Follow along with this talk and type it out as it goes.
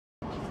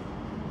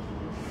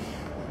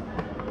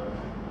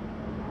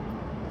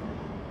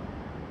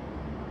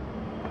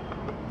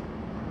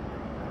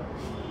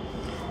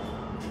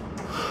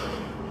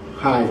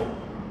Hi,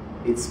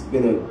 it's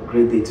been a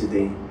great day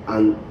today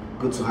and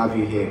good to have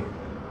you here.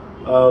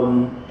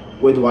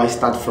 Where do I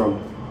start from?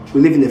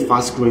 We live in a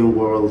fast-growing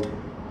world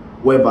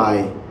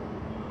whereby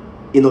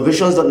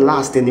innovations don't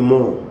last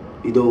anymore.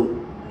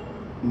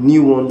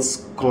 New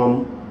ones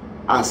come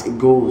as it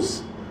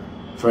goes.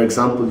 For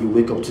example, you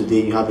wake up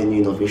today, you have a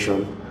new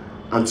innovation,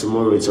 and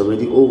tomorrow it's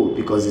already old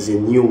because it's a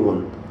new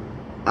one.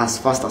 As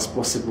fast as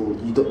possible,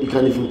 you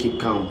can't even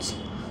keep count.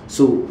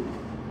 So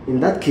in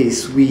that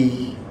case,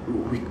 we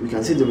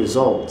can see the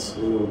results,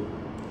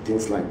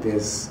 things like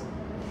this,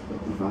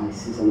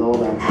 devices and all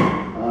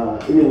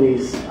that.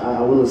 Anyways,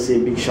 I want to say a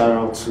big shout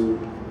out to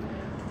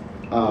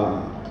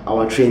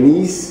our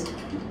trainees.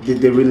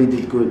 They really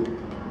did good.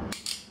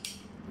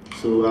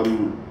 So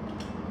I'm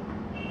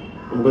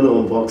gonna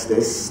unbox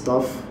this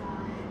stuff.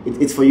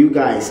 It's for you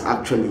guys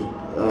actually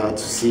to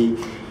see.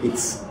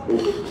 It's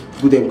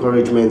good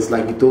encouragement.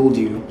 Like we told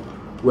you,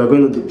 we're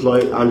going to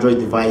deploy Android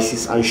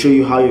devices and show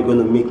you how you're going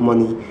to make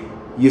money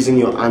using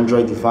your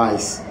Android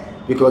device,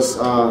 because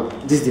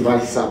these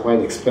devices are quite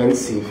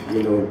expensive.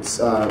 It's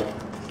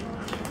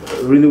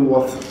really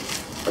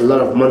worth a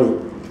lot of money.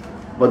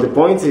 But the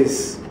point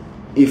is,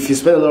 if you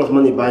spend a lot of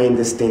money buying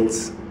these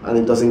things and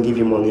it doesn't give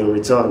you money in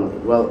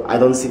return, well, I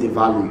don't see the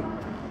value.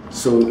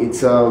 So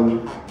it's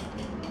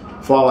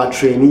for our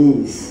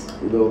trainees,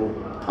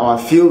 our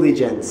field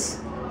agents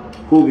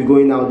who will be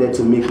going out there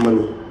to make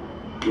money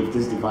with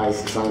these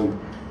devices. And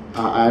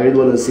I really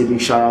want to say a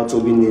big shout out to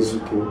Obi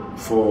Nezuko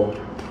for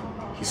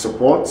his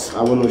support.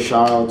 I want to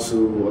shout out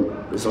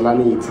to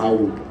Zolani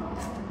Itaiwo.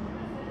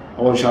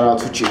 I want to shout out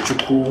to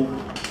Chichuku.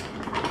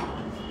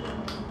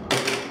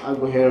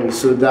 Henry.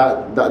 So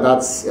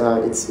that's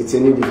it's a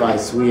new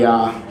device. We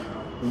are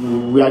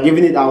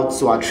giving it out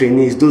to our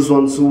trainees, those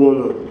ones who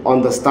want to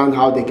understand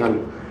how they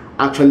can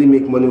actually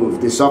make money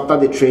with this. So after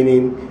the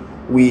training,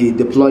 we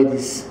deploy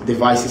these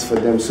devices for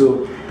them.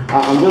 So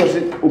I'm going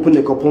to open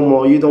a couple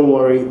more. You don't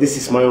worry, this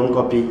is my own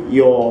copy.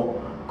 Your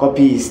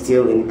copy is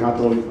still in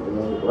carton,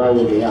 right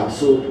where they are.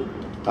 So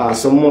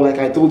some more, like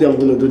I told you, I'm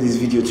going to do this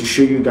video to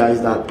show you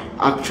guys that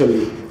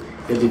actually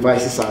the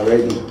devices are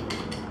ready.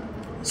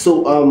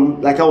 So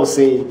like I was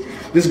saying,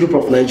 this group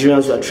of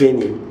Nigerians who are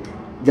training,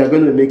 they're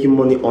going to be making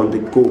money on the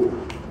go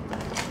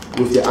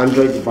with the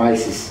Android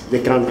devices.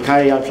 They can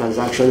carry out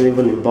transactions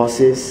even in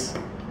buses,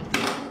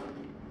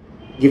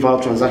 give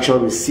out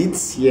transaction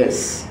receipts.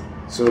 Yes.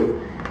 So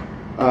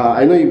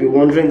I know you'll be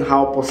wondering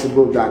how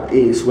possible that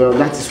is. Well,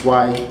 that is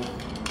why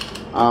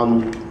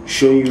I'm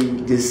showing you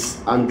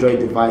these Android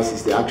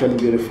devices. They're actually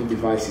beautiful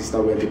devices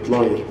that we're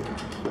deploying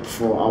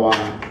for our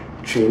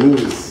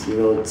trainees.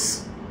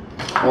 It's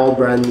all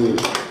brand new,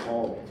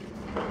 all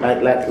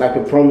like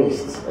we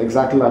promised,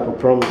 exactly like we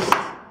promised.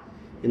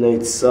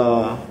 It's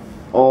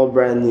all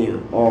brand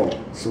new, all.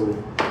 So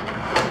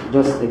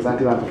just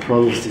exactly like we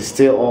promised, it's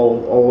still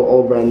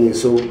all brand new.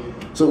 So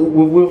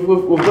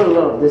we've got a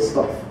lot of this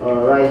stuff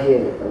right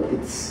here.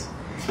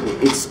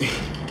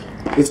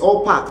 It's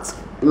all packed.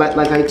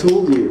 Like I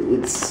told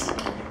you,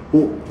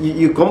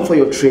 you come for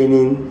your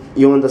training,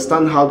 you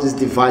understand how these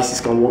devices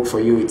can work for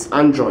you. It's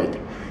Android.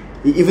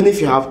 Even if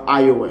you have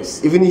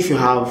iOS, even if you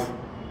have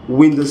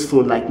Windows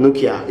phone like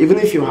Nokia, even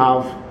if you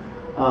have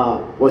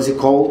what's it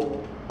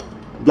called,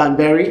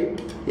 BlackBerry,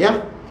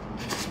 yeah,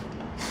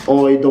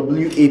 or a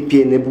WAP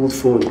enabled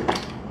phone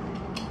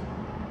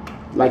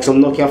like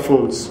some Nokia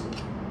phones,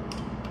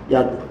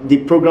 yeah, the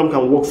program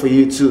can work for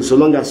you too, so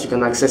long as you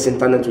can access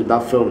internet with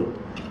that phone.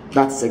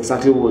 That's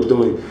exactly what we're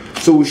doing.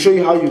 So we'll show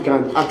you how you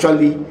can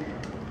actually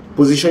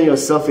position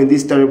yourself in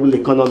this terrible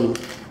economy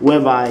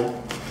whereby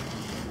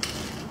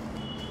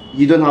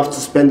you don't have to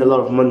spend a lot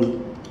of money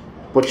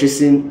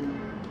purchasing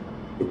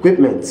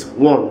equipment.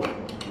 One,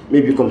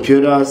 maybe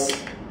computers,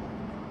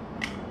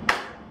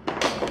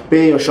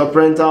 pay your shop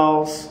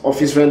rentals,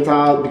 office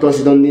rental, because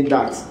you don't need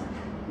that.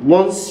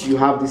 Once you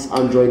have this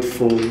Android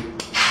phone,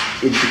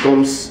 it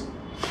becomes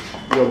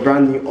your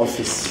brand new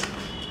office.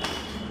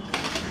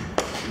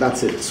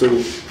 That's it. So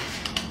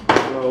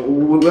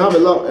we have a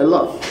lot.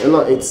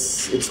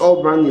 It's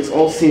all brand new. It's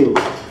all sealed.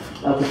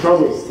 Like we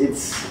promised.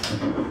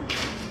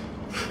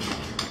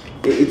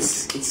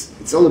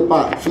 It's all a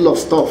pack full of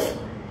stuff.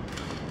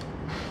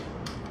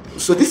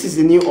 So this is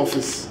the new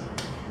office.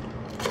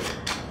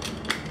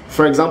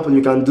 For example,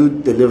 you can do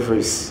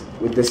deliveries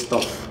with this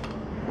stuff,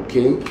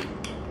 okay?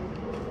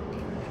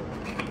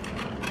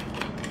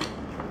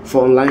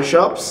 For online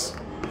shops,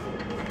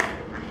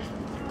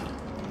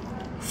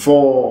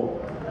 for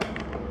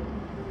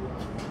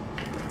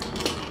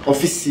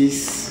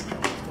offices,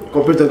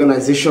 corporate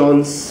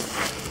organizations,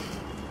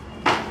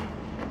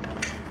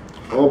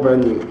 all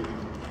brand new.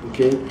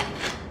 Okay,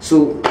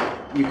 so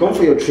you come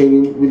for your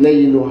training, we let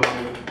you know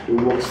how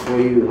it works for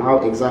you, how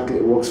exactly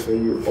it works for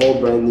you. All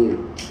brand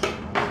new.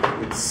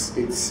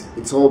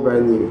 It's all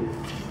brand new.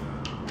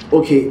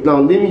 Okay, now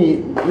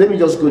let me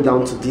just go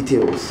down to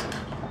details.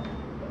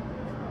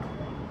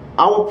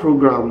 Our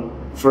program,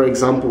 for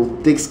example,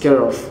 takes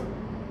care of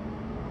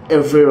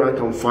every rank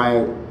and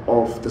file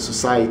of the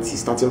society,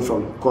 starting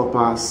from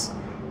corpers,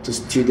 to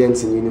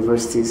students in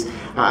universities.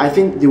 I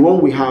think the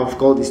one we have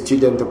called the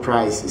Student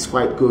Enterprise is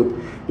quite good,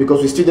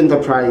 because with Student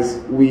Enterprise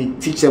we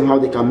teach them how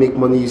they can make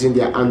money using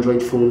their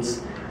Android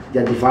phones,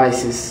 their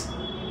devices,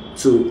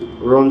 to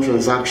run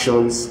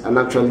transactions and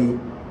actually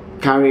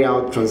carry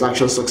out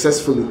transactions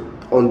successfully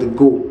on the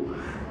go.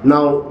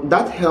 Now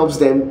that helps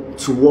them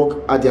to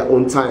work at their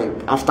own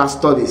time. After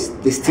studies,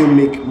 they still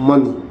make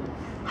money.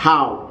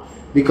 How?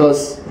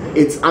 Because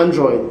it's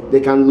Android,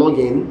 they can log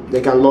in, they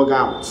can log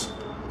out.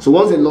 So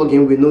once they log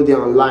in, we know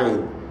they're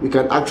online. We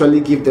can actually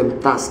give them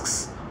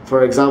tasks.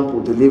 For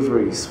example,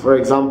 deliveries. For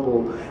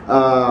example,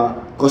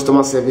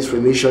 customer service,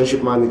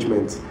 relationship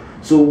management.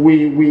 So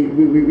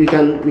we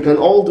can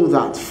all do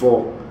that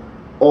for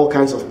all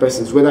kinds of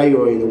persons, whether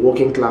you're in a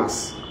working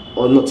class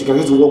or not. You can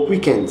just work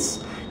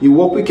weekends. You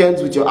work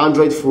weekends with your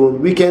Android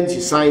phone. Weekends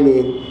you sign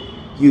in,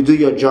 you do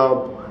your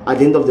job. At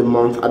the end of the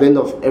month, at the end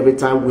of every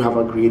time we have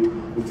agreed,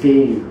 we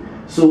pay you.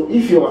 So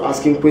if you're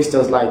asking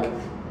questions like,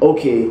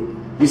 okay,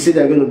 you say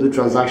they're going to do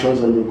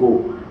transactions on the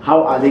go,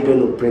 how are they going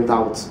to print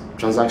out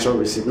transaction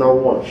receipt? Now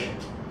watch.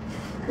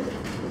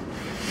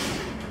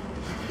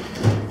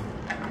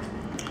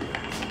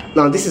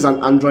 Now this is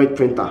an Android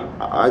printer.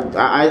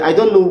 I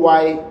don't know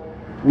why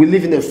we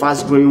live in a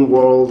fast-growing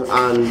world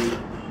and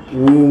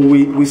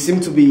we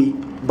seem to be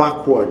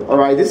backward. All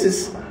right, this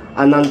is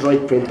an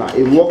Android printer.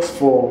 It works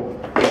for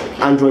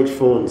Android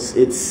phones.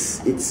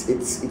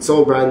 It's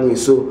all brand new.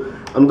 So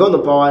I'm going to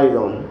power it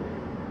on,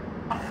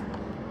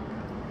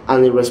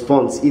 and it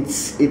responds.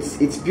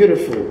 It's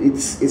beautiful.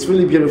 It's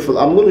really beautiful.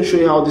 I'm going to show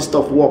you how this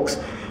stuff works.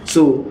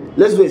 So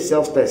let's do a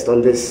self-test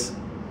on this.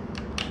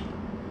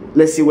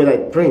 Let's see whether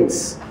it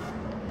prints.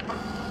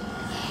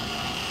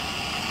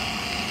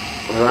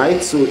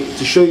 Alright, so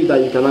to show you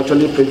that you can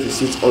actually print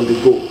receipts on the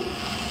go.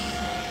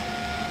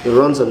 It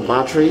runs on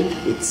battery.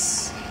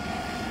 It's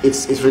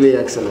really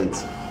excellent.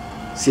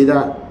 See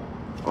that?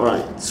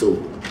 Alright, so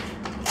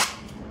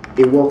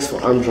it works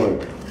for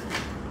Android.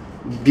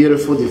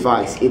 Beautiful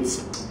device.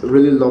 It's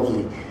really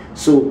lovely.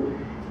 So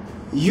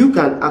you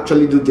can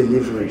actually do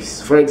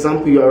deliveries. For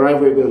example, you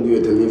arrive where you're going to do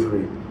a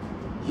delivery.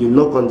 You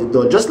knock on the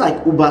door, just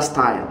like Uber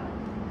style.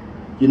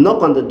 You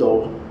knock on the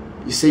door.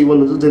 You say you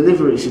want to do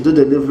deliveries. You do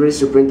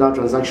deliveries, you print out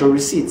transaction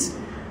receipts.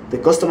 The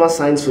customer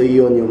signs for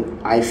you on your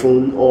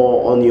iPhone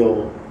or on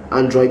your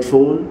Android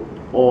phone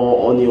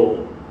or on your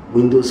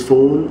Windows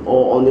phone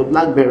or on your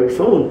BlackBerry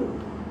phone.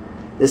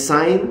 The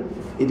sign,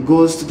 it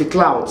goes to the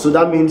cloud. So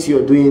that means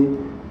you're doing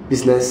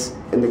business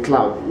in the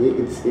cloud.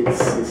 It's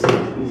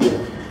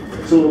easier.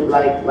 So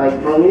like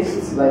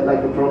promised,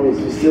 like the promise,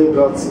 you still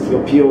got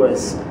your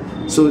POS.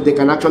 So they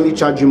can actually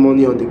charge you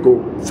money on the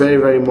go. Very,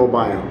 very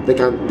mobile. They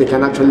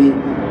can actually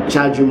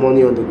charge you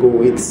money on the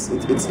go. It's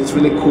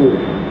really cool.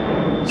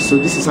 So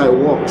this is how it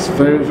works.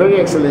 Very,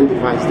 very excellent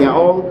device. They are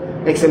all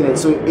excellent.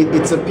 So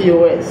it's a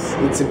POS.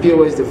 It's a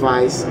POS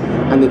device,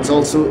 and it's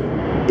also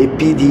a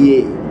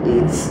PDA.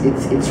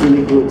 It's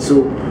really good.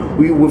 So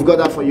we've got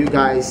that for you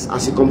guys.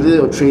 As you complete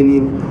your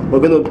training, we're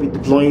going to be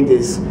deploying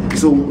this.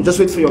 So just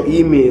wait for your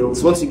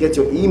emails. Once you get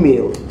your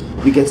email,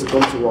 you get to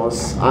come to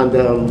us, and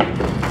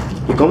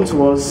you come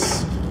to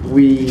us,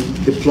 we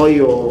deploy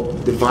your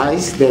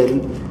device,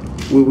 then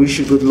we wish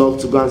you good luck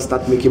to go and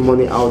start making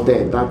money out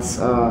there. That's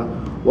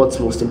what's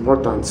most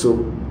important.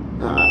 So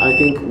I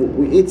think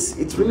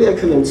it's really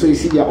excellent. So you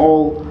see, they're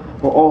all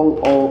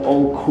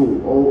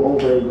cool, all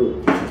very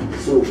good.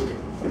 So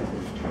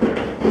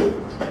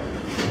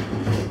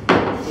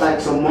like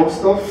some more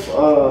stuff,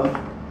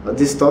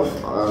 this stuff,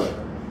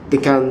 they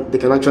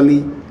can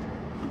actually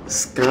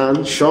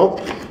scan,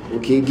 shop,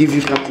 okay, give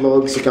you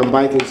catalogs. You can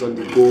buy things on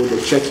the go. They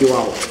check you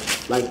out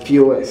like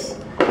POS,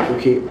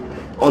 okay.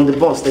 On the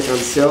bus, they can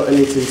sell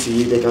anything to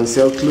you. They can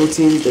sell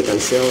clothing, they can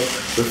sell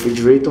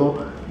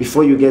refrigerator.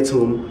 Before you get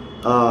home,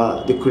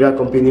 the courier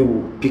company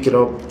will pick it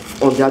up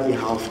on their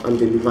behalf and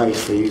deliver it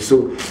for you.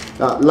 So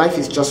life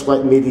is just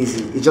quite made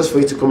easy. It's just for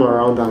you to come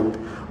around and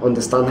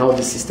understand how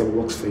the system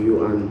works for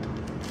you, and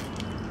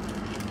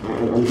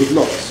good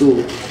luck.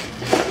 So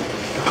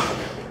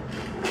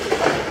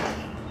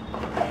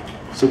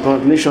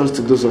congratulations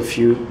to those of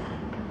you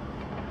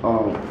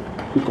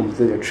who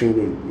completed your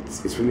training.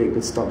 It's really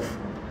good stuff.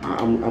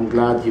 I'm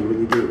glad you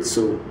really did.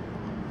 So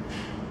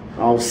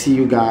I'll see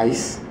you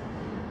guys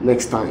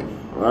next time.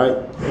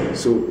 Alright,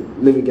 so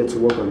let me get to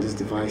work on these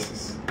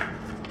devices.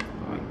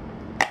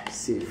 Alright,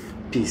 safe,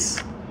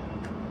 peace.